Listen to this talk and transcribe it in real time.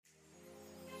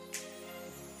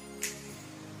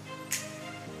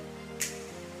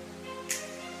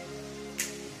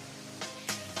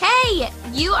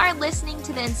You are listening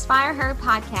to the Inspire Her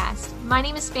podcast. My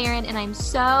name is Farron, and I'm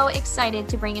so excited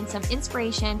to bring in some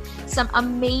inspiration, some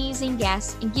amazing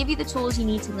guests, and give you the tools you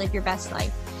need to live your best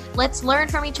life. Let's learn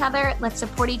from each other, let's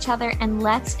support each other, and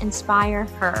let's inspire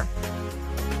her.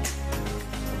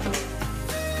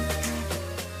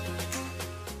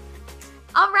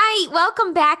 All right,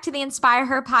 welcome back to the Inspire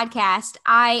Her podcast.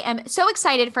 I am so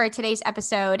excited for today's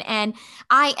episode, and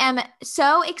I am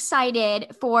so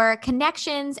excited for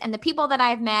connections and the people that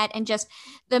I've met, and just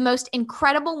the most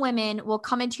incredible women will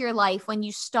come into your life when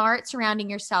you start surrounding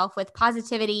yourself with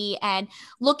positivity and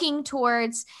looking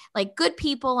towards like good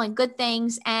people and good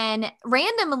things. And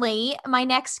randomly, my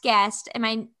next guest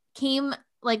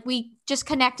we just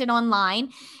connected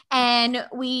online, and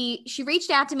she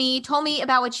reached out to me, told me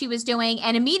about what she was doing.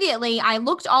 And immediately I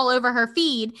looked all over her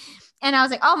feed and I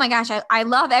was like, oh my gosh, I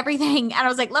love everything. And I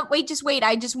was like, wait.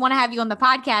 I just want to have you on the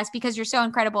podcast because you're so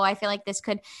incredible. I feel like this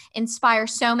could inspire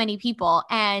so many people.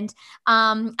 And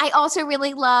I also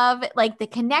really love like the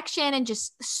connection and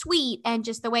just sweet and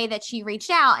just the way that she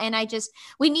reached out. And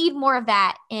we need more of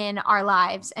that in our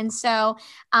lives. And so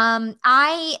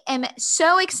I am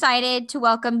so excited to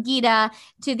welcome Gitte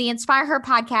to the Inspire Her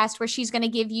podcast, where she's going to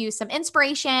give you some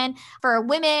inspiration for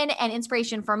women and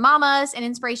inspiration for mamas and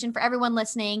inspiration for everyone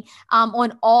listening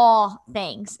on all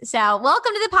things. So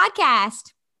welcome to the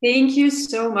podcast. Thank you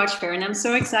so much, Farron. I'm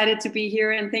so excited to be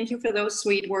here, and thank you for those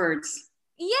sweet words.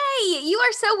 Yay, you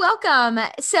are so welcome.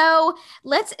 So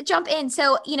let's jump in.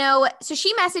 So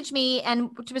she messaged me and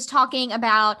was talking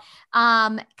about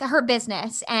her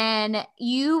business, and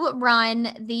you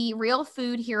run the Real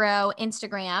Food Hero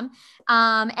Instagram.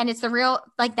 And it's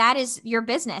that is your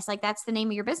business. Like that's the name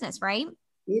of your business, right?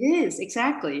 It is,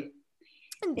 exactly.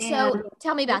 So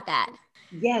tell me about that.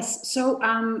 Yes. So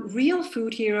Real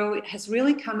Food Hero has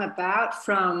really come about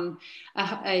from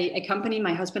a company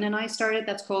my husband and I started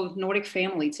that's called Nordic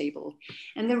Family Table.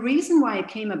 And the reason why it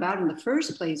came about in the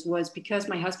first place was because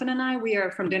my husband and I, we are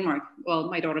from Denmark.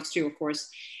 Well, my daughters too, of course.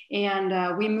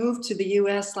 And we moved to the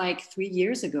US like 3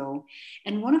 years ago.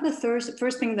 And one of the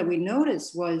first thing that we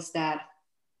noticed was that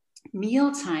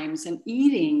Mealtimes and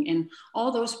eating and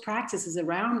all those practices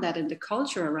around that and the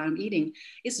culture around eating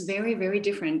is very, very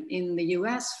different in the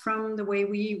US from the way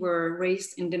we were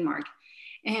raised in Denmark.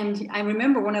 And I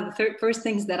remember one of the first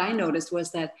things that I noticed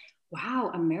was that, wow,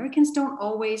 Americans don't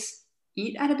always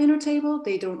eat at a dinner table.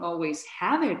 They don't always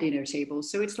have a dinner table.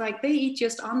 So it's like they eat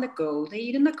just on the go. They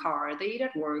eat in the car, they eat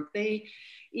at work, they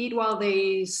eat while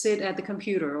they sit at the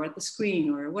computer or at the screen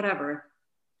or whatever.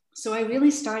 So I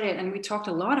really started, and we talked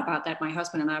a lot about that, my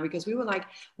husband and I, because we were like,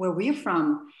 where we're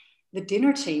from, the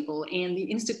dinner table and the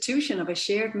institution of a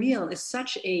shared meal is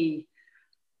such a,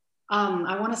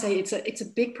 I want to say it's a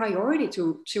big priority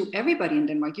to everybody in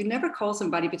Denmark. You never call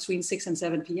somebody between 6 and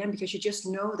 7 p.m. because you just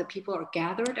know that people are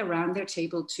gathered around their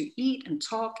table to eat and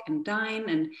talk and dine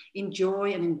and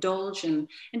enjoy and indulge and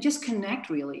just connect,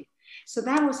 really. So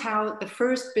that was how the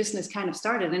first business kind of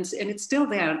started, and it's still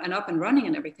there and up and running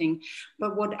and everything.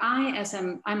 But what I'm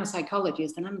a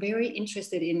psychologist, and I'm very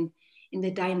interested in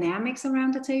the dynamics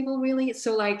around the table, really.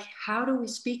 So like, how do we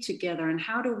speak together, and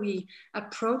how do we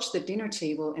approach the dinner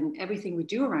table and everything we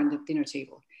do around the dinner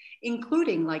table,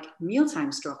 including like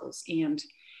mealtime struggles. And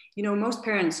most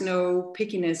parents know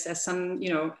pickiness as some,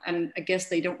 and I guess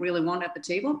they don't really want at the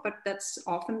table, but that's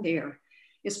often there,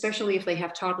 especially if they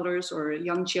have toddlers or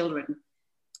young children.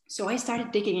 So I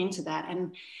started digging into that.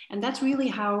 And that's really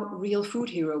how Real Food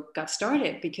Hero got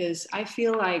started, because I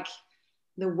feel like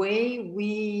the way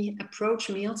we approach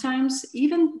mealtimes,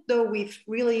 even though we've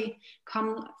really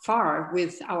come far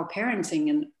with our parenting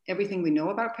and everything we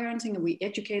know about parenting, and we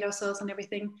educate ourselves and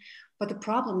everything, but the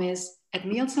problem is at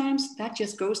mealtimes, that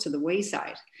just goes to the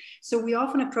wayside. So we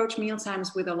often approach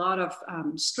mealtimes with a lot of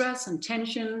stress and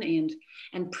tension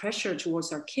and pressure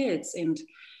towards our kids. And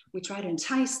we try to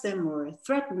entice them or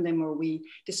threaten them, or we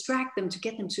distract them to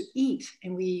get them to eat,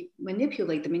 and we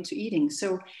manipulate them into eating.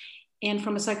 And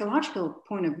from a psychological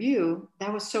point of view,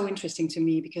 that was so interesting to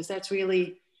me, because that's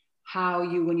really how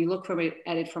when you look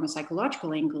at it from a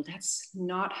psychological angle, that's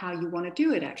not how you want to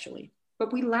do it, actually.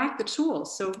 But we lack the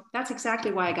tools. So that's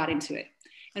exactly why I got into it.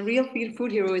 And Real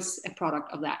Food Hero is a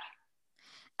product of that.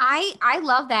 I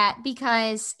love that,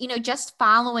 because, just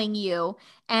following you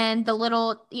and the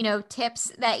little,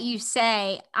 tips that you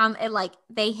say,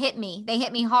 they hit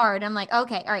me hard. I'm like,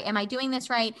 okay, all right. Am I doing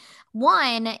this right?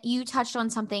 One, you touched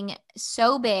on something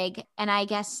so big, and I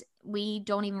guess we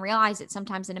don't even realize it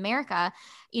sometimes in America,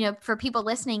 for people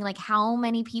listening, like how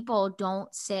many people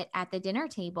don't sit at the dinner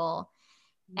table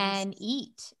and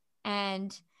eat.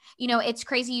 And It's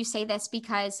crazy you say this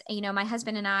because, my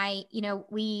husband and I,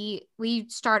 we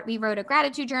wrote a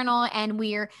gratitude journal, and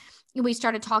we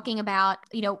started talking about,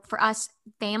 for us,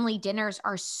 family dinners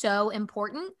are so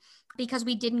important because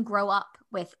we didn't grow up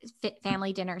with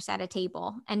family dinners at a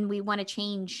table, and we want to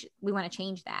change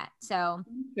that. So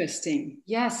interesting.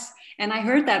 Yes. And I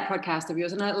heard that podcast of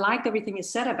yours, and I liked everything you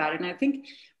said about it. And I think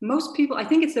most people, I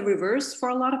think it's the reverse for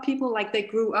a lot of people. Like they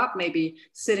grew up maybe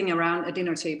sitting around a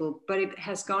dinner table, but it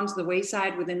has gone to the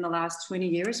wayside within the last 20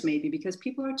 years, maybe because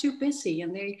people are too busy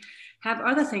and they have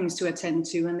other things to attend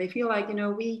to. And they feel like,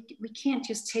 we can't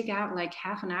just take out like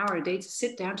half an hour a day to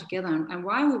sit down together, and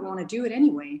why we want to do it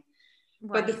anyway.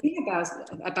 Right. But the thing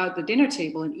about the dinner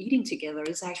table and eating together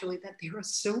is actually that there are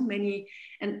so many,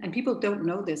 and people don't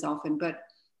know this often, but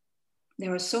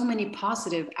there are so many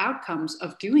positive outcomes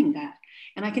of doing that.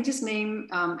 And I can just name,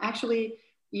 actually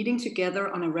eating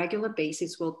together on a regular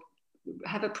basis will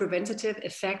have a preventative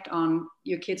effect on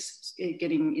your kids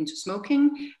getting into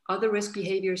smoking, other risk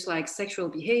behaviors like sexual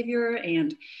behavior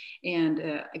and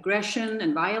aggression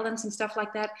and violence and stuff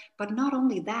like that. But not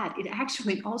only that, it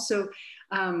actually also,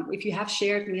 if you have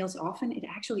shared meals often, it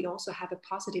actually also have a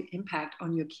positive impact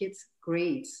on your kids'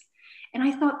 grades. And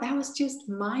I thought that was just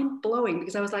mind blowing,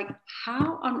 because I was like,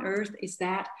 how on earth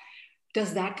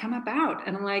does that come about?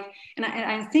 And I'm like, and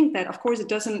I think that of course it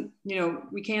doesn't,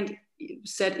 we can't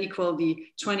set equal the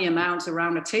 20 amounts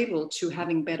around a table to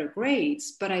having better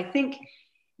grades. But I think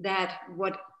that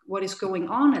what is going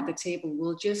on at the table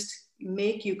will just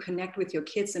make you connect with your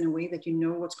kids in a way that you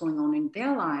know what's going on in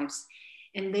their lives.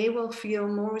 And they will feel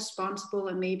more responsible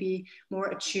and maybe more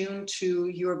attuned to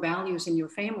your values in your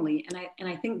family. And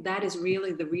I think that is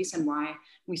really the reason why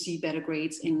we see better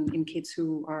grades in kids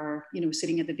who are,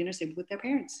 sitting at the dinner table with their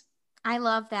parents. I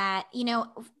love that.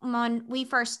 When we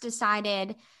first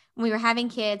decided, when we were having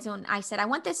kids, and I said, I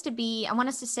want us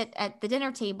to sit at the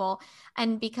dinner table.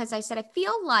 And because I said, I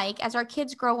feel like as our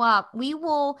kids grow up,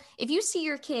 if you see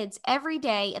your kids every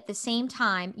day at the same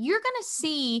time, you're going to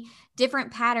see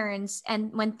different patterns.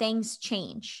 And when things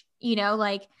change, you're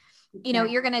going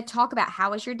to talk about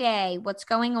how was your day, what's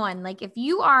going on. Like if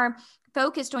you are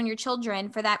focused on your children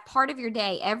for that part of your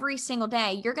day, every single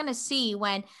day, you're going to see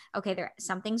when, okay,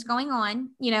 something's going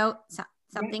on,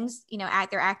 something's,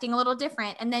 they're acting a little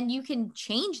different, and then you can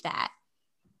change that.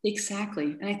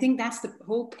 Exactly. And I think that's the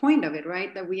whole point of it,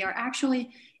 right? That we are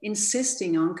actually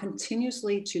insisting on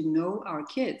continuously to know our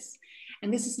kids.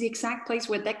 And this is the exact place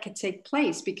where that could take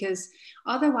place, because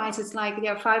otherwise it's like,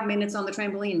 5 minutes on the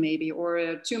trampoline maybe,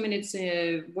 or 2 minutes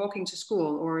walking to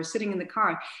school or sitting in the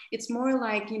car. It's more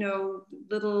like,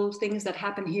 little things that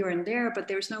happen here and there, but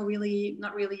there's not really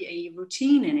a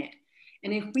routine in it.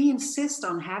 And if we insist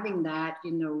on having that,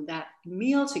 that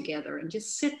meal together and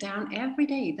just sit down every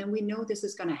day, then we know this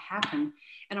is going to happen.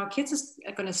 And our kids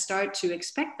are going to start to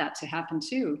expect that to happen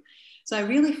too. So I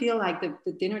really feel like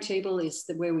the dinner table is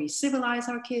where we civilize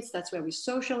our kids. That's where we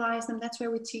socialize them. That's where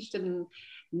we teach them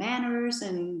manners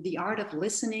and the art of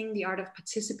listening, the art of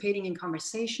participating in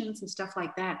conversations and stuff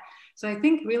like that. So I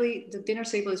think really the dinner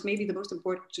table is maybe the most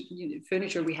important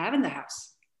furniture we have in the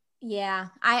house. Yeah,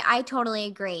 I totally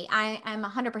agree. I'm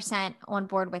 100% on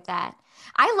board with that.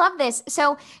 I love this.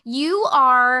 So you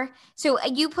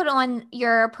put on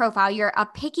your profile, you're a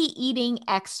picky eating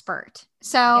expert.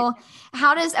 So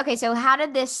how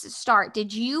did this start?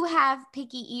 Did you have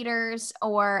picky eaters,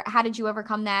 or how did you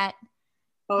overcome that?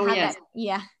 Yes.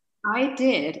 Yeah. I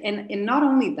did. And not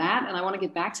only that, and I want to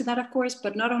get back to that, of course,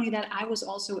 but not only that, I was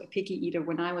also a picky eater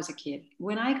when I was a kid.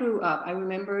 When I grew up, I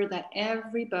remember that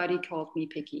everybody called me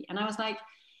picky. And I was like,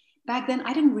 back then,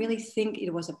 I didn't really think it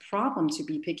was a problem to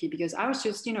be picky, because I was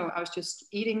just,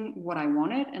 eating what I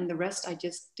wanted, and the rest I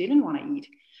just didn't want to eat.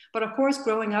 But of course,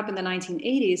 growing up in the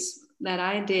 1980s, that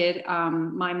I did,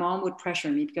 my mom would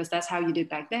pressure me, because that's how you did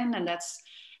back then. And that's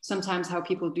sometimes how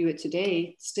people do it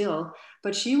today still.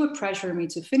 But she would pressure me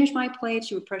to finish my plate.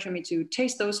 She would pressure me to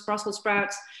taste those Brussels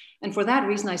sprouts. And for that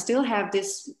reason, I still have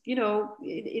this,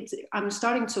 I'm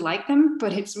starting to like them,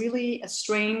 but it's really a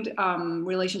strained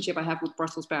relationship I have with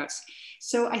Brussels sprouts.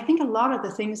 So I think a lot of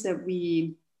the things that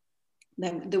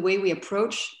the way we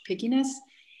approach pickiness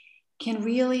can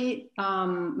really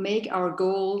make our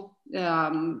goal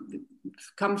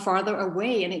come farther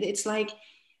away. And it's like,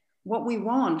 what we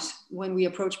want when we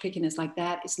approach pickiness like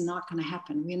that is not going to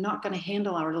happen. We're not going to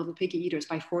handle our little picky eaters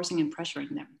by forcing and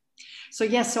pressuring them. So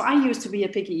yes, so I used to be a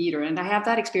picky eater, and I have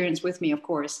that experience with me, of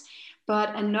course.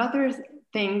 But another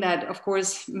thing that, of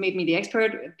course, made me the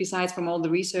expert, besides from all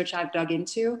the research I've dug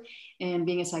into and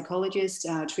being a psychologist,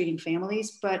 treating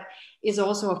families, but is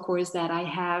also, of course, that I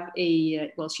have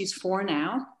she's 4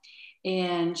 now.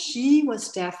 And she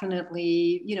was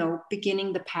definitely,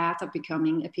 beginning the path of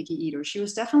becoming a picky eater. She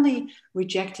was definitely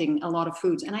rejecting a lot of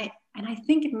foods. And I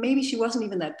think maybe she wasn't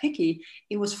even that picky.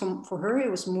 It was for her, it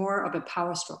was more of a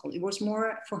power struggle. It was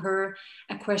more for her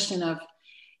a question of,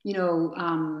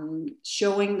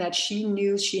 showing that she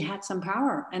knew she had some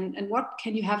power. And what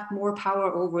can you have more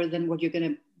power over than what you're going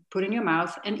to put in your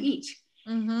mouth and eat?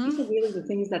 These are really the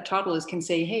things that toddlers can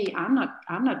say, hey, I'm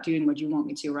not doing what you want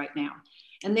me to right now.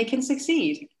 And they can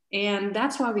succeed. And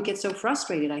that's why we get so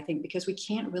frustrated, I think, because we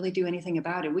can't really do anything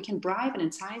about it. We can bribe and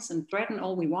entice and threaten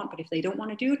all we want, but if they don't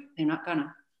want to do it, they're not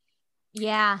gonna.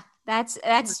 Yeah,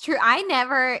 that's true. I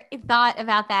never thought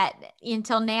about that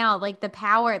until now. Like the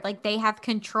power, like they have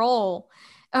control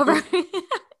over.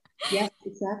 Yes,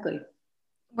 exactly.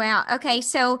 Wow. Okay.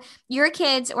 So your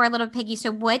kids were a little piggy.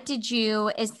 So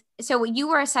so you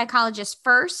were a psychologist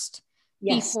first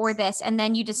Yes, before this, and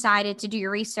then you decided to do your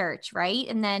research, right?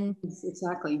 And then, yes,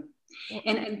 exactly.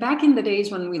 And back in the days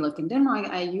when we lived in Denmark,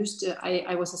 I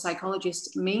was a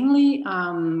psychologist mainly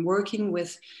working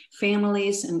with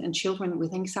families and children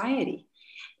with anxiety.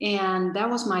 And that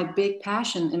was my big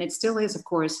passion, and it still is, of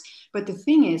course. But the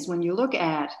thing is, when you look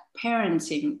at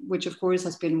parenting, which of course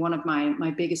has been one of my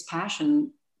biggest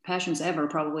passions ever,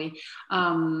 probably.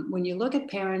 When you look at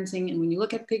parenting and when you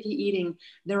look at picky eating,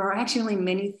 there are actually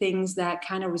many things that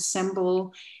kind of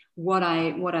resemble what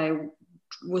I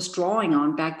was drawing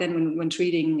on back then when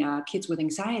treating kids with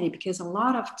anxiety, because a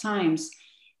lot of times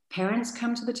parents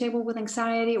come to the table with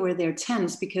anxiety or they're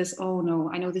tense because, oh no,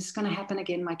 I know this is going to happen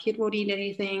again. My kid won't eat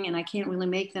anything and I can't really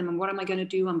make them. And what am I going to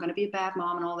do? I'm going to be a bad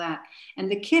mom and all that. And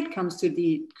the kid comes to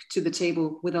the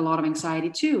table with a lot of anxiety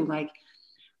too. Like,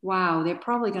 wow, they're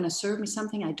probably going to serve me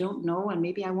something I don't know, and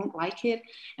maybe I won't like it.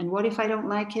 And what if I don't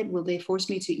like it? Will they force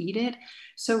me to eat it?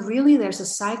 So really, there's a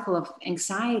cycle of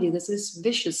anxiety. There's this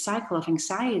vicious cycle of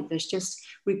anxiety that's just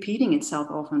repeating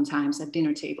itself oftentimes at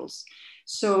dinner tables.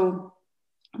 So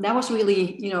that was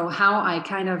really, how I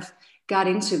kind of got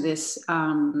into this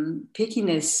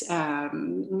pickiness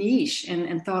niche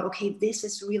and thought, okay, this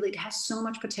is really, it has so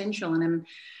much potential, and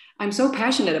I'm so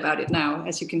passionate about it now,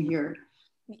 as you can hear.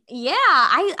 yeah,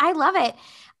 I love it.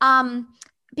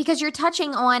 Because you're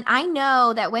touching on, I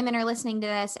know that women are listening to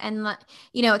this and,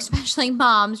 especially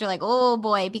moms are like, oh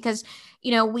boy, because,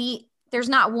 there's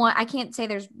not one, I can't say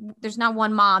there's not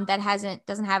one mom that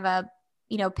doesn't have a,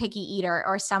 picky eater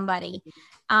or somebody.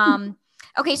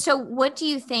 Okay. So what do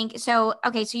you think? So,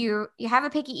 okay. So you have a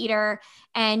picky eater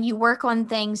and you work on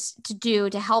things to do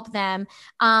to help them.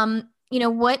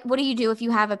 What do you do if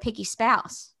you have a picky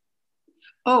spouse?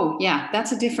 Oh yeah,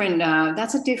 that's a different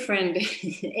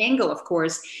angle, of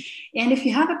course. And if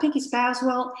you have a picky spouse,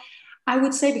 well, I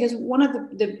would say, because one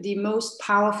of the most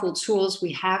powerful tools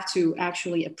we have to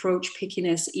actually approach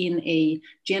pickiness in a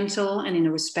gentle and in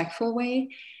a respectful way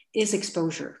is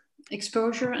exposure.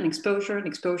 Exposure and exposure and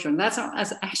exposure. And that's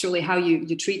actually how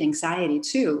you treat anxiety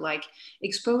too. Like,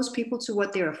 expose people to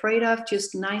what they're afraid of,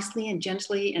 just nicely and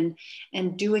gently,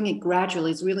 and doing it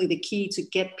gradually is really the key to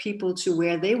get people to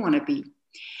where they want to be.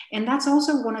 And that's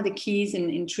also one of the keys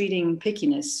in treating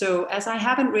pickiness. So as I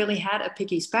haven't really had a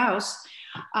picky spouse,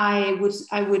 I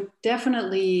would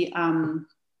definitely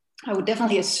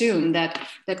assume that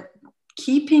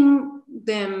keeping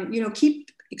them,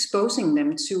 keep exposing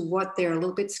them to what they're a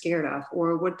little bit scared of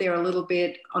or what they're a little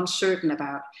bit uncertain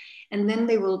about, and then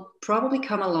they will probably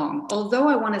come along. Although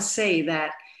I want to say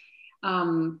that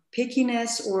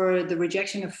pickiness or the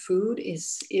rejection of food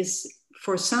is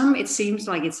for some, it seems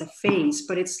like it's a phase,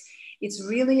 but it's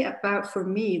really about, for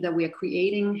me, that we are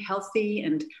creating healthy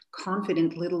and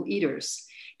confident little eaters,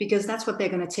 because that's what they're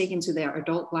going to take into their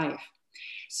adult life.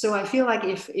 So I feel like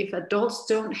if adults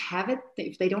don't have it,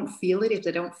 if they don't feel it, if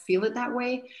they don't feel it that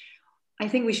way, I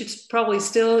think we should probably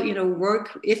still,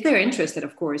 work if they're interested,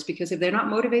 of course, because if they're not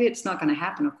motivated, it's not going to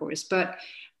happen, of course. But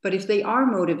if they are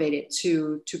motivated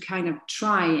to kind of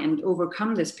try and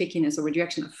overcome this pickiness or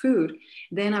rejection of food,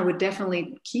 then I would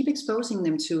definitely keep exposing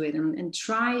them to it and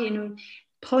try,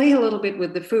 play a little bit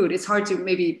with the food. It's hard to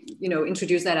maybe,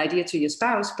 introduce that idea to your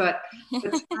spouse, but try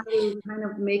to kind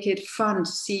of make it fun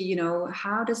to see,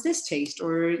 how does this taste?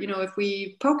 Or, if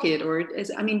we poke it, or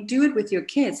do it with your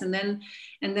kids, and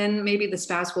then maybe the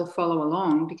spouse will follow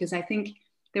along, because I think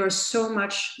there's so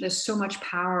much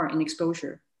power in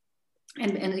exposure.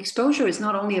 And exposure is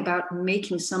not only about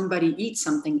making somebody eat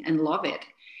something and love it.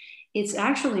 It's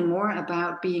actually more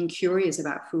about being curious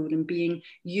about food and being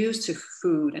used to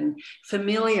food and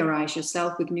familiarize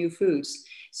yourself with new foods.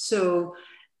 So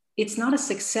it's not a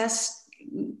success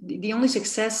the only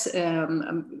success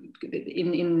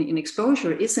in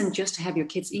exposure isn't just to have your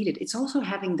kids eat it. It's also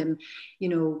having them,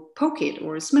 poke it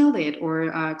or smell it or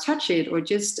touch it or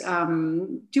just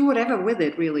do whatever with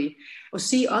it, really, or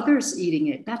see others eating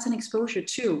it. That's an exposure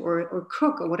too, or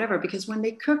cook or whatever. Because when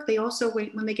they cook, they also,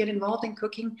 when they get involved in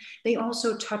cooking, they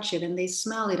also touch it and they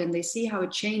smell it and they see how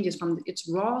it changes from its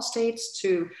raw states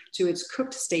to its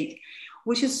cooked state,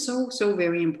 which is so, so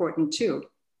very important too.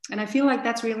 And I feel like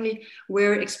that's really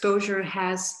where exposure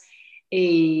has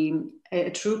a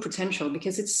true potential,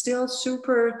 because it's still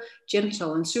super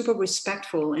gentle and super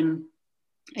respectful, and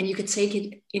you can take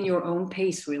it in your own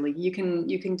pace. Really, you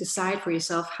can decide for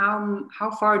yourself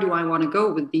how far do I want to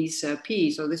go with these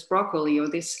peas or this broccoli or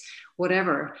this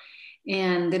whatever,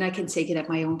 and then I can take it at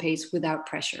my own pace without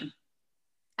pressure.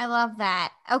 I love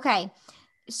that. Okay,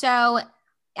 so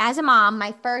as a mom,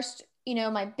 my first,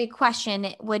 my big question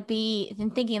would be,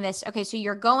 in thinking of this, okay, so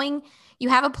you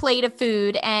have a plate of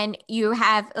food and you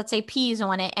have, let's say, peas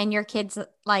on it, and your kid's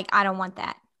like, I don't want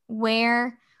that.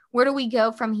 Where do we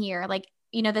go from here? Like,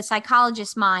 the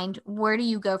psychologist's mind, where do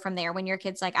you go from there when your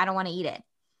kid's like, I don't want to eat it?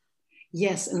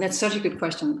 Yes, and that's such a good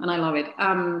question, and I love it.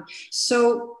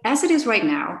 So as it is right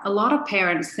now, a lot of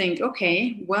parents think,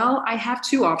 okay, well, I have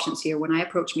two options here when I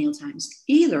approach mealtimes.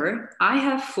 Either I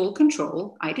have full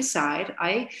control, I decide,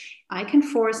 I can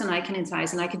force and I can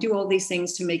entice and I can do all these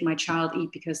things to make my child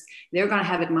eat because they're going to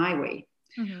have it my way.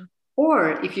 Mm-hmm.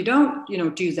 Or if you don't,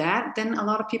 do that, then a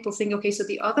lot of people think, okay, so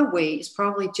the other way is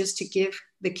probably just to give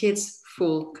the kids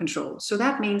full control. So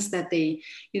that means that they,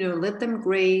 let them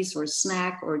graze or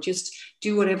snack or just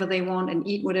do whatever they want and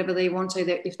eat whatever they want. So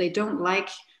that if they don't like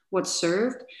what's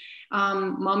served,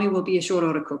 mommy will be a short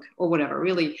order cook or whatever,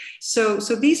 really. So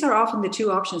these are often the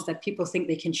two options that people think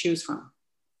they can choose from.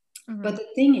 Mm-hmm. But the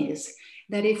thing is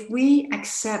that if we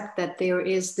accept that there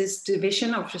is this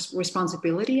division of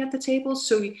responsibility at the table,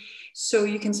 so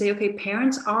you can say, okay,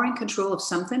 parents are in control of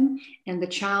something and the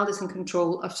child is in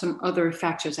control of some other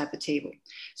factors at the table.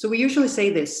 So we usually say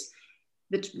this: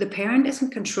 the parent is in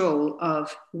control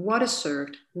of what is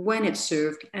served, when it's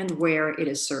served, and where it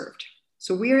is served.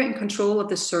 So we are in control of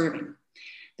the serving.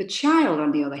 The child,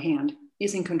 on the other hand,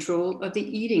 is in control of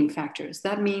the eating factors.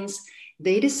 That means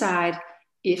they decide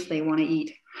if they want to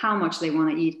eat, how much they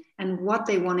want to eat, and what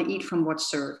they want to eat from what's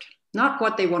served. Not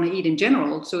what they want to eat in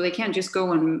general. So they can't just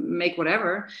go and make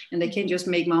whatever, and they can't just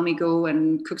make mommy go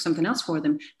and cook something else for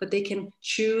them, but they can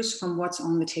choose from what's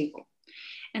on the table.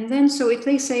 And then, so if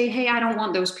they say, hey, I don't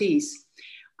want those peas,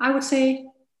 I would say,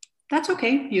 that's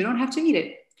okay. You don't have to eat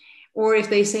it. Or if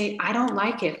they say, I don't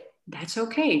like it, that's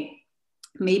okay.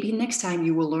 Maybe next time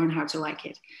you will learn how to like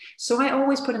it. So I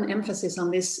always put an emphasis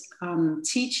on this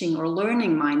teaching or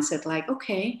learning mindset, like,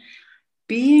 okay,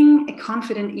 being a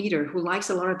confident eater who likes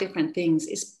a lot of different things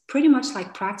is pretty much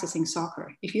like practicing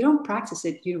soccer. If you don't practice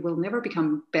it, you will never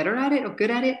become better at it or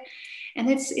good at it. And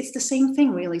it's the same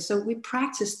thing, really. So we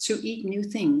practice to eat new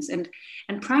things. And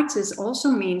practice also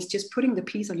means just putting the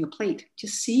peas on your plate,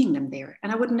 just seeing them there. And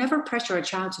I would never pressure a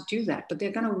child to do that, but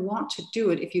they're going to want to do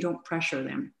it if you don't pressure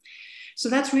them. So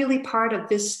that's really part of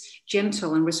this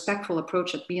gentle and respectful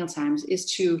approach at mealtimes,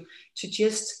 is to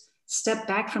just step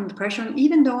back from the pressure. And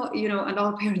even though, and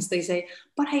all parents, they say,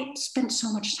 but I spent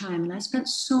so much time and I spent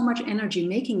so much energy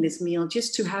making this meal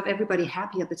just to have everybody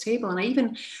happy at the table. And I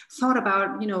even thought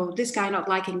about, this guy not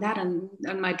liking that and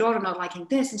my daughter not liking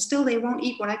this, and still they won't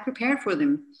eat what I prepared for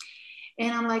them.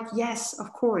 And I'm like, yes,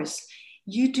 of course,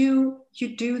 you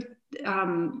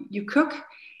cook,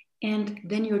 and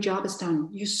then your job is done.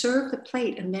 You serve the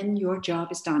plate and then your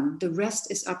job is done. The rest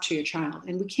is up to your child.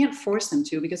 And we can't force them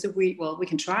to, because we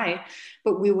can try,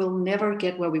 but we will never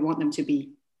get where we want them to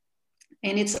be.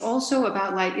 And it's also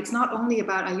about, it's not only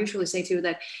about, I usually say to you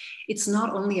that it's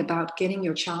not only about getting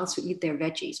your child to eat their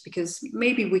veggies, because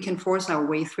maybe we can force our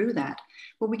way through that,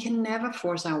 but we can never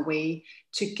force our way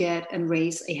to get and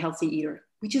raise a healthy eater.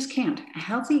 We just can't. A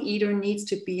healthy eater needs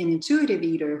to be an intuitive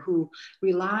eater who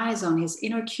relies on his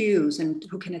inner cues and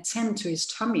who can attend to his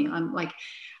tummy.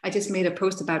 I just made a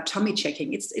post about tummy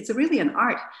checking. It's really an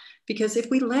art, because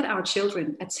if we let our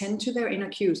children attend to their inner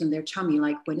cues and their tummy,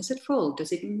 like, when is it full?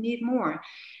 Does it need more?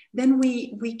 Then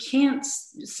we can't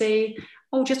say,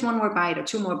 oh, just one more bite or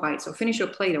two more bites or finish your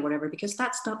plate or whatever, because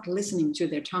that's not listening to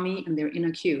their tummy and their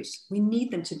inner cues. We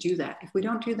need them to do that. If we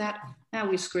don't do that, now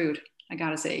we're screwed, I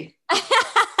gotta say.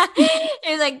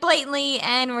 It's like blatantly,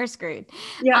 and we're screwed.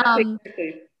 Yeah.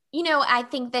 Exactly. I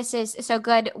think this is so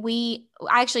good. I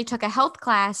actually took a health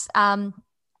class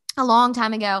a long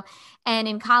time ago and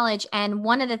in college. And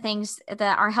one of the things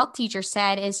that our health teacher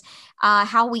said is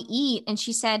how we eat. And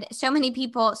she said, so many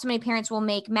people, so many parents will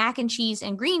make mac and cheese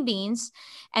and green beans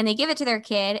and they give it to their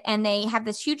kid and they have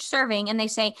this huge serving and they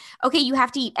say, okay, you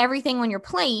have to eat everything on your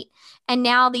plate. And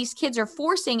now these kids are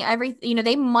forcing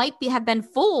they might have been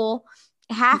full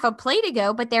half a plate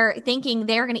ago, but they're thinking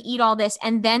they're going to eat all this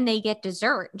and then they get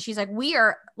dessert. And she's like, we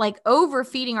are like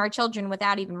overfeeding our children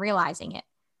without even realizing it.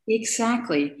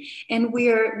 Exactly. And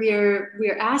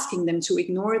we're asking them to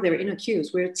ignore their inner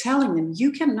cues. We're telling them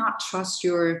you cannot trust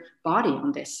your body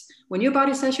on this. When your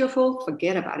body says you're full,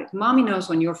 forget about it. Mommy knows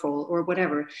when you're full or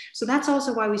whatever. So that's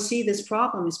also why we see this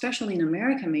problem, especially in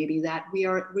America, maybe, that we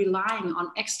are relying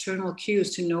on external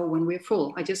cues to know when we're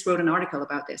full. I just wrote an article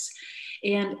about this.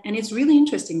 And it's really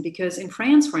interesting because in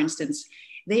France, for instance,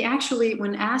 they actually,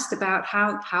 when asked about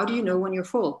how do you know when you're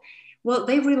full, well,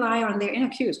 they rely on their inner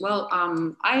cues. Well,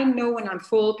 I know when I'm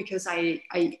full because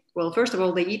well, first of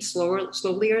all, they eat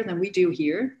slowlier than we do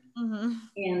here. Mm-hmm.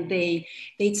 And they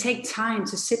take time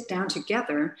to sit down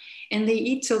together and they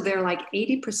eat till they're like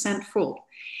 80% full.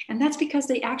 And that's because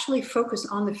they actually focus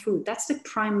on the food. That's the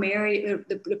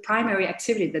primary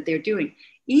activity that they're doing.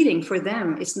 Eating for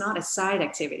them is not a side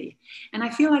activity. And I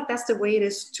feel like that's the way it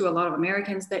is to a lot of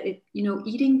Americans, that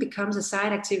eating becomes a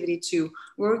side activity to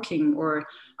working or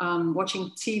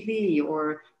watching TV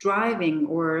or driving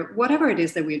or whatever it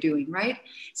is that we're doing, right?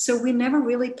 So we never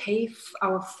really pay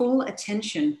our full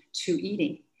attention to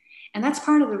eating. And that's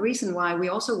part of the reason why we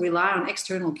also rely on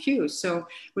external cues. So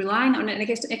relying on an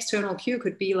external cue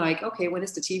could be like, okay, when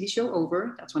is the TV show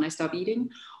over? That's when I stop eating.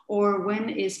 Or when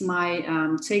is my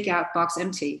takeout box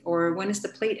empty? Or when is the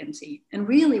plate empty? And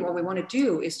really what we want to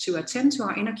do is to attend to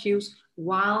our inner cues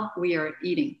while we are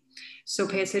eating. So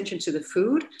pay attention to the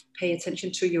food, pay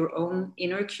attention to your own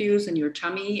inner cues and your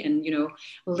tummy and,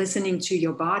 listening to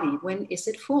your body. When is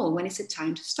it full? When is it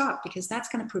time to stop? Because that's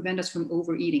going to prevent us from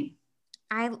overeating.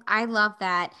 I love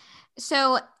that.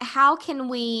 So how can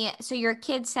so your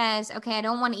kid says, okay, I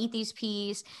don't want to eat these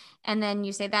peas. And then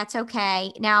you say, that's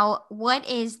okay. Now,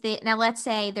 let's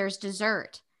say there's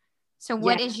dessert. So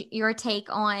what is your take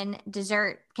on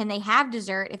dessert? Can they have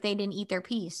dessert if they didn't eat their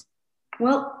peas?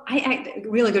 Well, I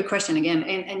really good question again.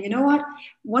 And you know what?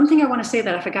 One thing I want to say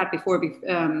that I forgot before,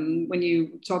 when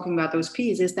you talking about those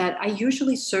peas, is that I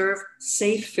usually serve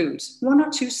safe foods, 1 or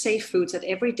 2 safe foods at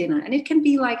every dinner. And it can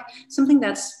be like something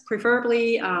that's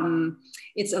preferably,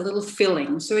 it's a little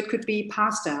filling. So it could be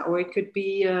pasta, or it could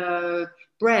be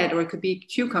bread, or it could be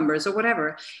cucumbers or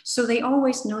whatever. So they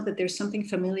always know that there's something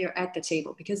familiar at the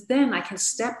table, because then I can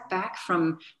step back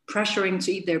from pressuring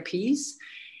to eat their peas.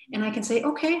 And I can say,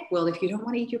 okay, well, if you don't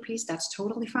want to eat your piece, that's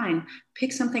totally fine.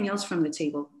 Pick something else from the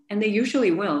table. And they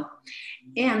usually will.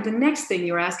 And the next thing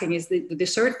you're asking is the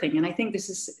dessert thing. And I think this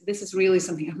is really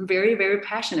something I'm very, very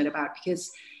passionate about,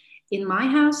 because in my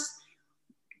house,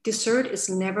 dessert is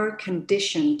never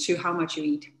conditioned to how much you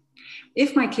eat.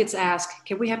 If my kids ask,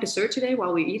 can we have dessert today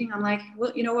while we're eating? I'm like,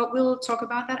 well, you know what? We'll talk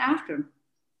about that after.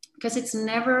 Because it's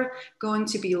never going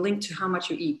to be linked to how much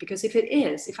you eat. Because if it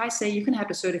is, if I say you can have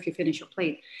dessert if you finish your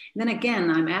plate, then again,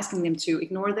 I'm asking them to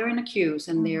ignore their inner cues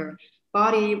and their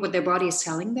body, what their body is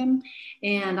telling them.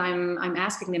 And I'm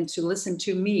asking them to listen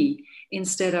to me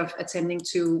instead of attending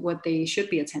to what they should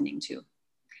be attending to.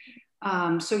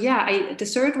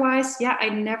 Dessert wise, I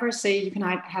never say you can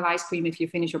have ice cream if you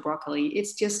finish your broccoli.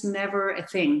 It's just never a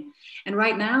thing. And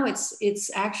right now it's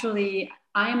actually,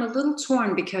 I am a little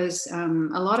torn, because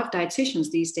a lot of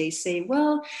dietitians these days say,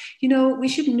 well, we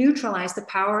should neutralize the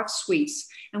power of sweets.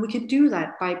 And we can do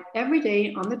that by every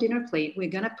day on the dinner plate, we're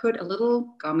going to put a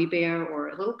little gummy bear or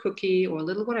a little cookie or a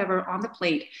little whatever on the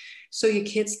plate, so your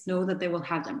kids know that they will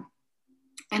have them.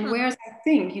 And whereas I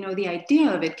think, the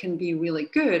idea of it can be really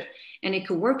good and it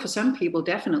could work for some people,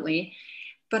 definitely.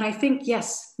 But I think,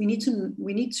 yes, we need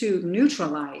to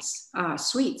neutralize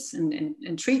sweets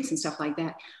and treats and stuff like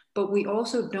that. But we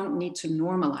also don't need to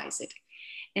normalize it.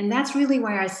 And that's really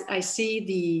why I see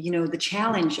the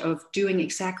challenge of doing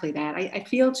exactly that. I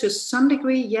feel to some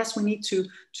degree, yes, we need to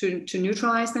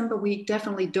neutralize them, but we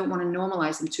definitely don't want to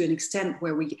normalize them to an extent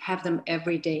where we have them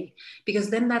every day, because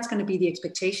then that's going to be the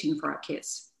expectation for our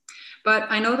kids. But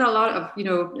I know that a lot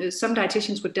of, some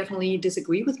dietitians would definitely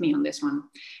disagree with me on this one.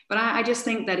 But I just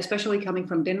think that, especially coming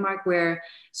from Denmark, where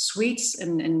sweets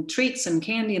and treats and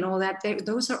candy and all that,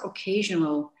 those are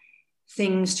occasional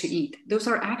things to eat. Those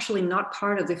are actually not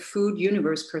part of the food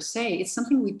universe per se. It's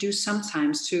something we do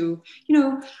sometimes to,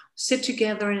 sit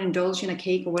together and indulge in a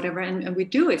cake or whatever. And we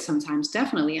do it sometimes,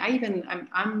 definitely.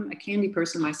 I'm a candy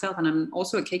person myself, and I'm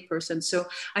also a cake person. So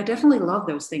I definitely love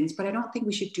those things, but I don't think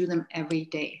we should do them every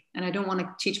day. And I don't want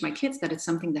to teach my kids that it's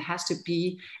something that has to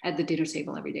be at the dinner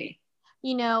table every day.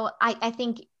 I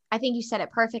think you said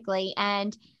it perfectly.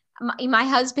 And my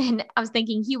husband, I was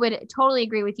thinking he would totally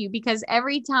agree with you, because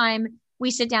every time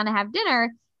we sit down to have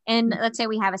dinner, and let's say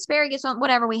we have asparagus on,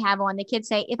 whatever we have on, the kids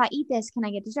say, if I eat this, can I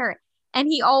get dessert? And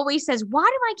he always says, why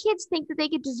do my kids think that they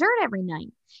get dessert every night?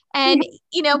 And,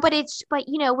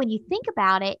 when you think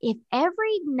about it, if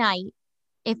every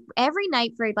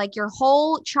night for like your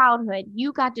whole childhood,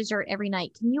 you got dessert every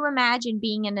night, can you imagine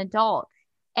being an adult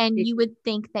and you would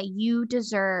think that you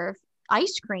deserve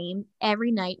ice cream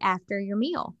every night after your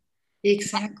meal?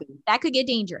 Exactly. That could get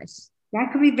dangerous.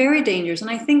 That could be very dangerous.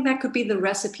 And I think that could be the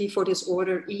recipe for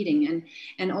disordered eating,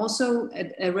 and also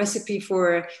a recipe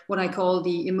for what I call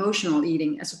the emotional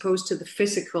eating, as opposed to the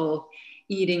physical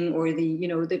eating, or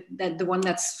the one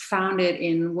that's founded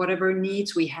in whatever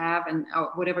needs we have, and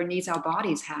whatever needs our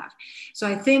bodies have. So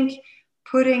I think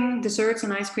putting desserts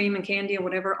and ice cream and candy or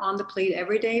whatever on the plate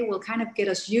every day will kind of get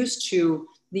us used to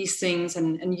these things,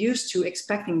 and used to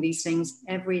expecting these things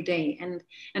every day.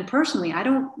 And personally, I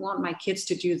don't want my kids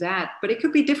to do that, but it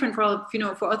could be different for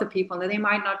other people, that they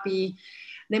might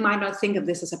not think of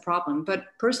this as a problem. But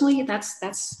personally, that's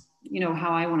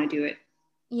how I want to do it.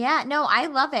 Yeah, no, I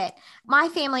love it. My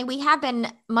family, we have been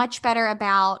much better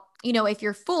about, if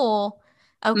you're full,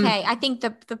 okay. I think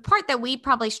the part that we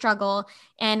probably struggle,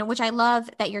 and which I love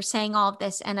that you're saying all of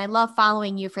this, and I love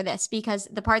following you for this, because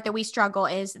the part that we struggle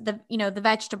is the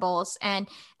vegetables. And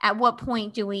at what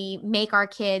point do we make our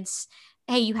kids,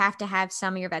 hey, you have to have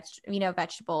some of your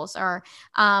vegetables, or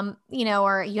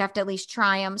or you have to at least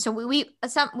try them. So we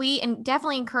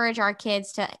definitely encourage our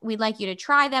kids to, we'd like you to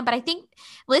try them. But I think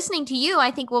listening to you,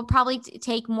 I think we'll probably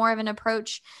take more of an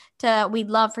approach to, we'd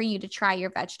love for you to try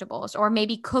your vegetables, or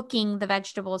maybe cooking the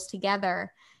vegetables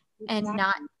together, and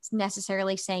not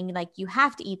necessarily saying like you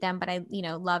have to eat them, but I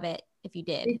love it if you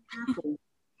did. Exactly.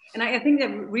 And I think that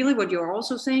really what you're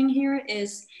also saying here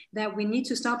is that we need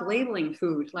to stop labeling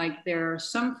food. Like, there are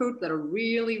some foods that are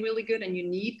really, really good and you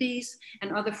need these,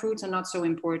 and other foods are not so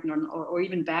important, or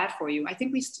even bad for you. I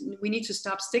think we need to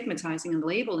stop stigmatizing and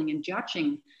labeling and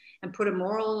judging, and put a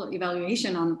moral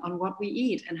evaluation on what we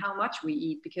eat and how much we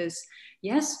eat. Because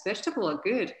yes, vegetables are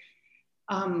good.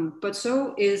 But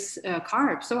so is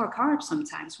carbs. So are carbs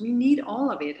sometimes. We need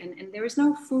all of it. And there is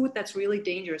no food that's really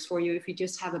dangerous for you if you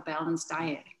just have a balanced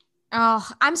diet. Oh,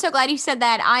 I'm so glad you said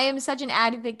that. I am such an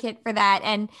advocate for that.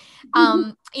 And,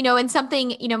 and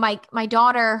something, my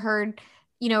daughter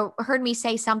heard me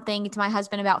say something to my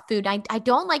husband about food. I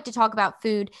don't like to talk about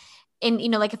food. And,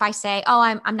 like if I say, oh,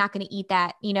 I'm not going to eat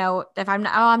that, if I'm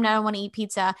not, I don't want to eat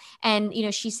pizza. And,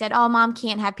 she said, oh, mom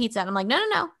can't have pizza. And I'm like, no, no,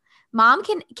 no. Mom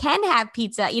can have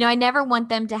pizza. I never want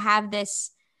them to have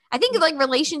this. I think like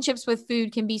relationships with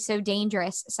food can be so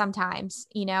dangerous sometimes,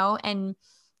 and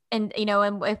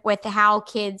with how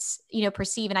kids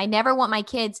perceive. And I never want my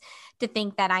kids to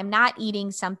think that I'm not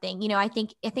eating something. I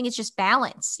think it's just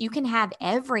balance. You can have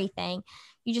everything,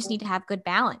 you just need to have good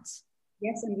balance.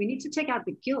 Yes, and we need to take out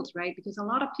the guilt, right? Because a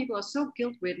lot of people are so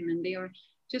guilt ridden, and they are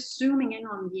just zooming in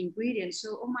on the ingredients.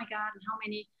 So, oh my God, and how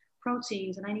many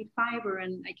proteins, and I need fiber,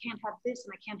 and I can't have this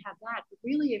and I can't have that. But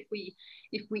really, if we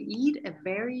eat a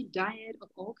varied diet of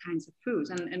all kinds of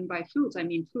foods, and by foods I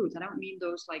mean foods, I don't mean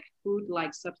those like food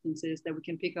like substances that we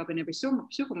can pick up in every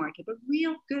supermarket, but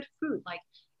real good food, like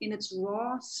in its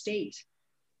raw state,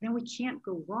 then we can't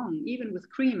go wrong, even with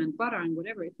cream and butter and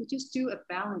whatever. If we just do a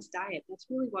balanced diet, that's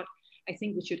really what I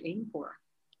think we should aim for.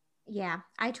 Yeah,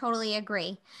 I totally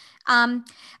agree.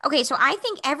 Okay, so I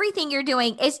think everything you're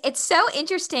doing it's so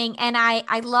interesting, and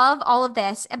I love all of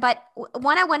this. But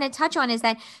one I want to touch on is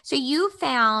that, so you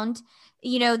found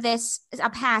this a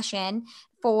passion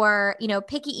for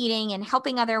picky eating and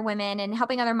helping other women and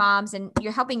helping other moms, and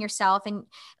you're helping yourself. And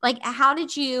like, how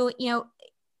did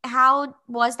how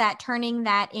was that turning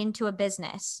that into a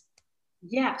business?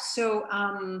 Yeah, so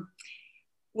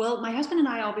well, my husband and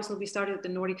I, obviously, we started at the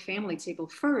Nordic family table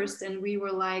first, and we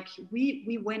were like,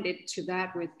 we went into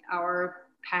that with our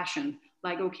passion,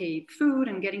 like, okay, food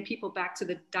and getting people back to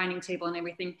the dining table and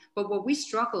everything. But what we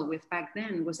struggled with back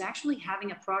then was actually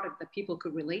having a product that people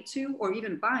could relate to or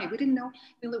even buy. We didn't know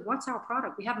really what's our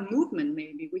product. We have a movement,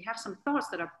 maybe we have some thoughts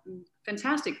that are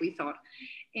fantastic, we thought,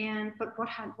 but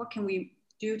what can we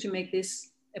do to make this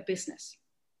a business?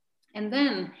 And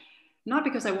then, not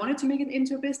because I wanted to make it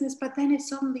into a business, but then it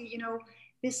suddenly,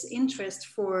 this interest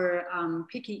for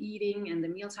picky eating and the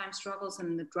mealtime struggles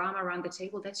and the drama around the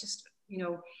table, that just,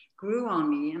 grew on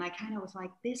me. And I kind of was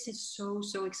like, this is so,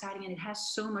 so exciting, and it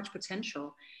has so much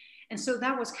potential. And so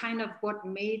that was kind of what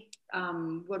made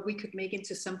what we could make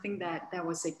into something that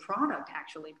was a product,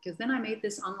 actually, because then I made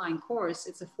this online course.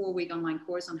 It's a 4-week online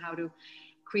course on how to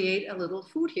create a little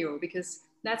food hero, because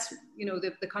that's,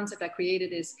 the concept I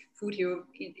created is food hero.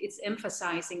 It's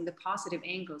emphasizing the positive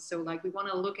angles. So like, we want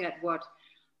to look at what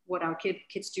our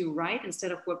kids do right,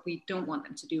 instead of what we don't want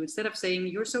them to do. Instead of saying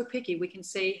you're so picky, we can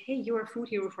say, hey, you're a food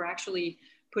hero for actually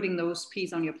putting those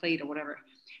peas on your plate or whatever.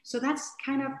 So that's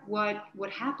kind of what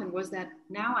happened, was that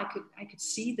now I could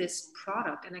see this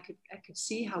product, and I could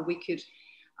see how we could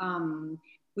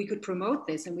promote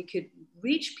this, and we could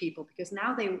reach people, because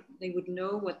now they would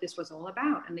know what this was all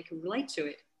about, and they could relate to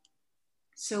it.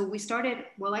 So I started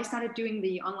doing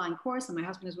the online course, and my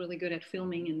husband is really good at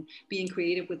filming and being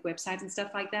creative with websites and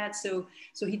stuff like that. So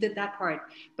he did that part,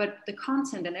 but the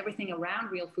content and everything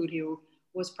around Real Food Hero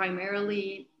was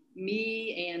primarily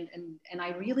me, and I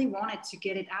really wanted to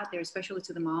get it out there, especially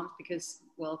to the moms, because,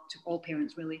 well, to all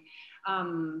parents really.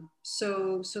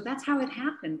 So that's how it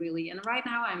happened, really. And right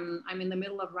now I'm in the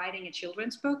middle of writing a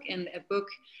children's book, and a book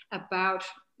about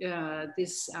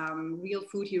this Real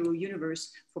Food Hero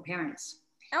universe for parents.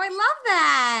 Oh, I love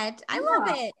that. I love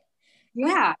it.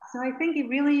 Yeah. So I think it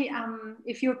really,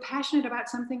 if you're passionate about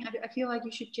something, I feel like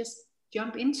you should just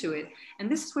jump into it.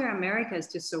 And this is where America is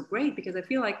just so great, because I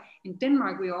feel like in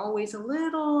Denmark, we're always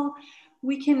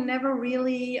we can never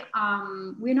really,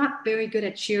 we're not very good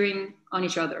at cheering on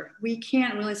each other. We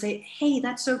can't really say, hey,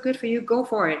 that's so good for you, go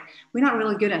for it. We're not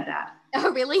really good at that.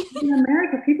 Oh, really? In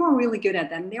America, people are really good at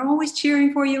that. And they're always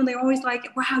cheering for you, and they're always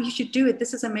like, wow, you should do it.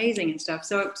 This is amazing and stuff.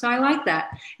 So I like that.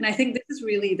 And I think this is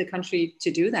really the country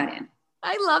to do that in.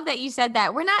 I love that you said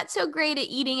that. We're not so great at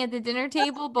eating at the dinner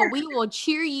table, but we will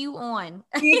cheer you on.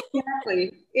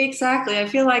 Exactly. I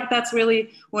feel like that's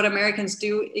really what Americans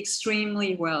do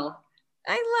extremely well.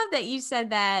 I love that you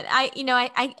said that.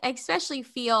 I especially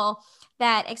feel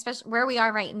that, especially where we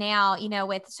are right now,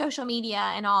 with social media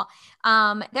and all,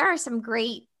 there are some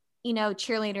great,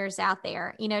 cheerleaders out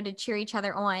there, to cheer each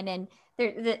other on. And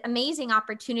the amazing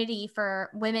opportunity for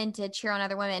women to cheer on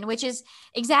other women, which is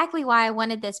exactly why I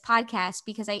wanted this podcast,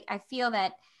 because I feel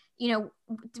that,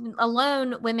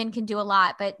 alone women can do a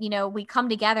lot, but, we come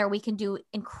together, we can do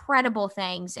incredible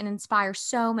things and inspire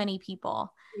so many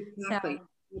people. Exactly. So,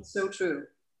 it's so true.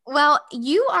 Well,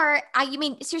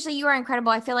 seriously, you are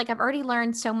incredible. I feel like I've already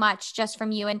learned so much just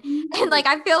from you. And like,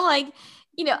 I feel like,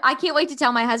 I can't wait to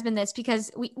tell my husband this, because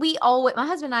my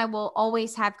husband and I will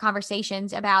always have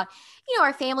conversations about,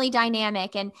 our family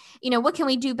dynamic, and, what can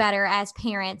we do better as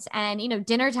parents? And,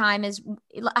 dinner time is,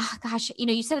 gosh,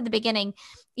 you said at the beginning,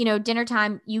 dinner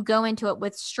time, you go into it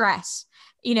with stress,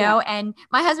 and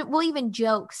my husband will even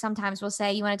joke sometimes. We'll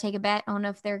say, you want to take a bet? I don't know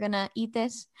if they're going to eat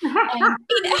this. And,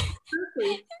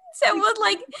 so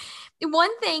like,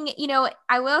 one thing,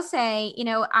 I will say,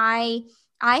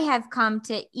 I have come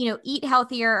to, eat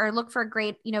healthier or look for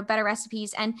great, better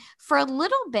recipes. And for a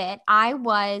little bit, I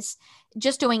was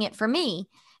just doing it for me.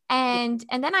 And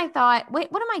then I thought,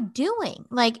 wait, what am I doing?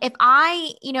 Like, if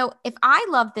I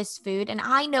love this food and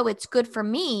I know it's good for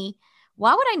me,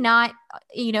 why would I not,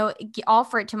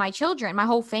 offer it to my children, my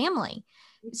whole family?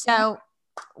 So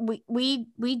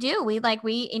we do,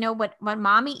 what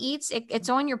mommy eats, it's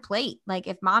on your plate. Like,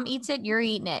 if mom eats it, you're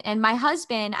eating it. And my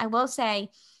husband, I will say,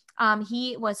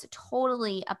 he was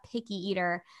totally a picky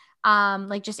eater,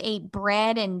 like just ate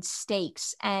bread and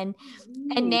steaks. And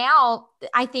now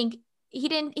I think he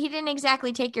didn't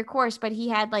exactly take your course, but he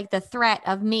had like the threat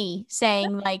of me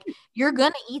saying, like, you're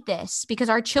going to eat this because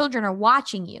our children are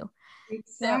watching you.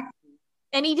 Exactly.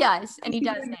 And he does. And he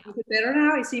does now. Is it better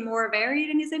now? Is he more varied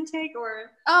in his intake,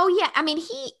 or? Oh yeah. I mean,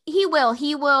 he will,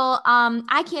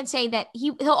 I can't say that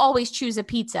he'll always choose a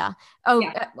pizza. Oh,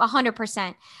 yeah.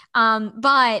 100%.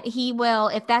 But he will,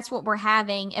 if that's what we're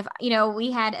having, if,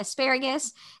 we had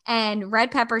asparagus and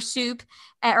red pepper soup,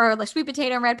 or like sweet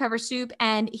potato and red pepper soup,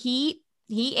 and he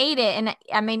ate it. And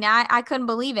I mean, I couldn't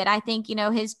believe it. I think,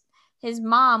 his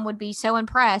mom would be so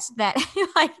impressed that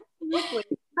like,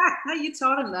 how you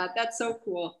taught him that. That's so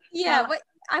cool. Yeah. But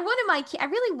I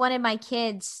really wanted my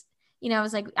kids, I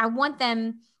was like, I want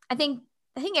them. I think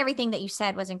everything that you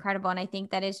said was incredible. And I think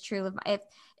that is true.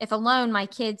 If alone my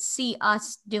kids see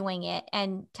us doing it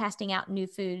and testing out new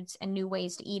foods and new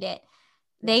ways to eat it,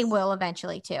 they will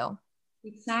eventually too.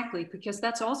 Exactly. Because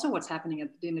that's also what's happening at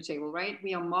the dinner table, right?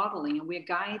 We are modeling and we're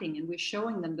guiding and we're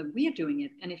showing them that we are doing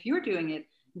it. And if you're doing it,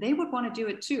 they would want to do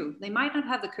it too. They might not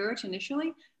have the courage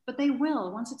initially, but they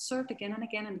will. Once it's served again and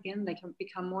again and again, they can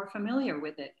become more familiar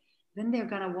with it. Then they're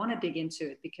going to want to dig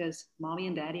into it because mommy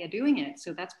and daddy are doing it.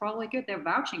 So that's probably good. They're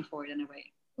vouching for it in a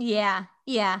way. Yeah.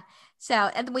 Yeah. So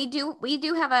and we do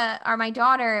have my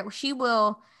daughter, she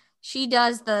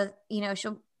does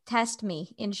she'll test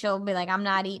me and she'll be like, I'm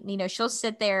not eating, she'll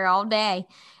sit there all day,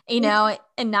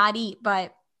 and not eat.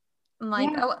 But I'm like,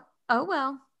 Yeah. oh,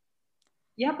 well.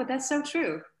 Yeah, but that's so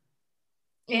true.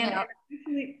 And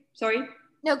actually, sorry.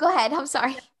 No, go ahead. I'm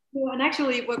sorry. Well, and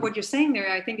actually, what you're saying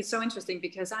there, I think is so interesting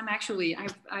because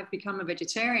I've become a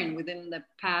vegetarian within the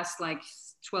past like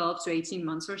 12 to 18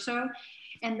 months or so.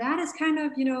 And that is kind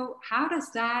of, how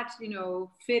does that,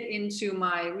 fit into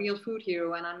my real food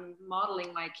hero and I'm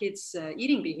modeling my kids'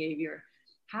 eating behavior?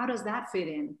 How does that fit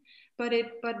in? But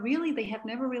really,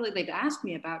 they've asked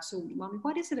me about, so mommy,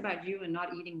 what is it about you and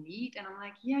not eating meat? And I'm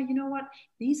like, yeah, you know what?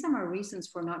 These are my reasons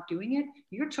for not doing it.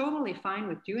 You're totally fine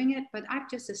with doing it, but I've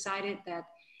just decided that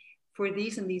for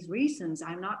these and these reasons,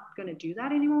 I'm not going to do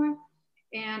that anymore.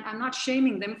 And I'm not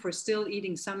shaming them for still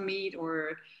eating some meat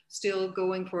or still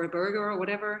going for a burger or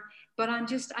whatever. But I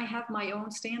have my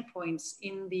own standpoints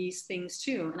in these things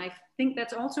too. And I think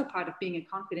that's also part of being a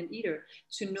confident eater,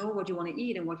 to know what you want to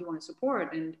eat and what you want to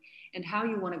support and how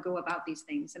you want to go about these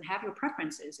things and have your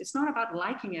preferences. It's not about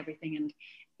liking everything and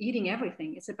eating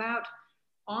everything. It's about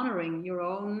honoring your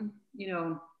own,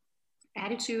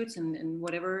 attitudes and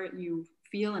whatever you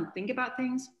feel and think about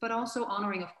things, but also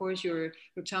honoring, of course, your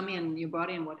tummy and your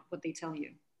body and what they tell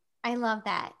you. I love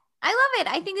that. I love it.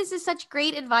 I think this is such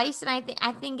great advice. And I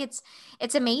think it's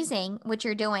amazing what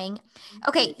you're doing.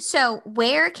 Okay. So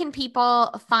where can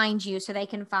people find you so they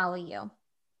can follow you?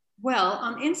 Well,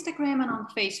 on Instagram and on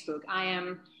Facebook, I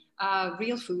am a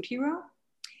Real Food Hero.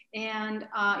 And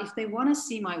if they want to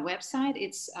see my website,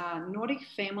 it's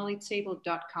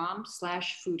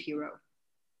nordicfamilytable.com/foodhero.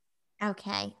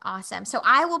 Okay, awesome. So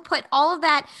I will put all of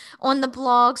that on the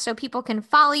blog so people can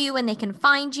follow you and they can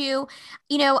find you.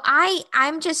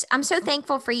 I'm so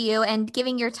thankful for you and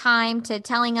giving your time to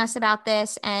telling us about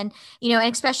this. And,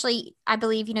 and especially I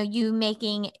believe, you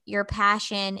making your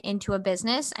passion into a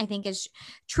business, I think is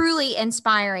truly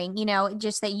inspiring,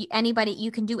 just that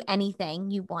you can do anything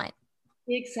you want.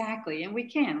 Exactly. And we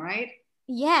can, right?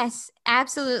 Yes,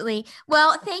 absolutely.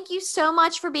 Well, thank you so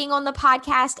much for being on the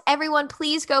podcast. Everyone,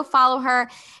 please go follow her,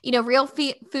 Real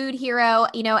Food Hero.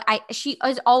 She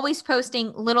is always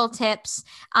posting little tips,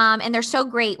 and they're so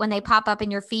great when they pop up in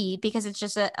your feed because it's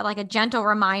just like a gentle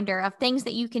reminder of things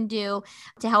that you can do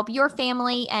to help your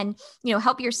family and,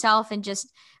 help yourself and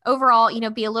just overall,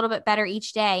 be a little bit better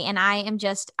each day. And I'm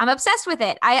obsessed with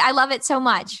it. I love it so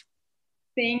much.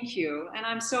 Thank you. And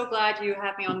I'm so glad you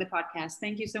have me on the podcast.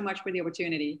 Thank you so much for the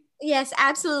opportunity. Yes,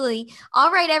 absolutely.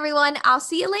 All right, everyone. I'll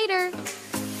see you later.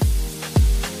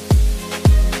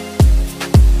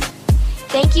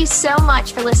 Thank you so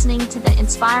much for listening to the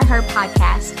Inspire Her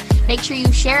podcast. Make sure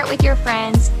you share it with your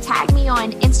friends, tag me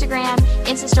on Instagram,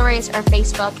 Insta Stories, or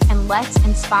Facebook, and let's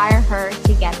inspire her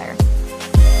together.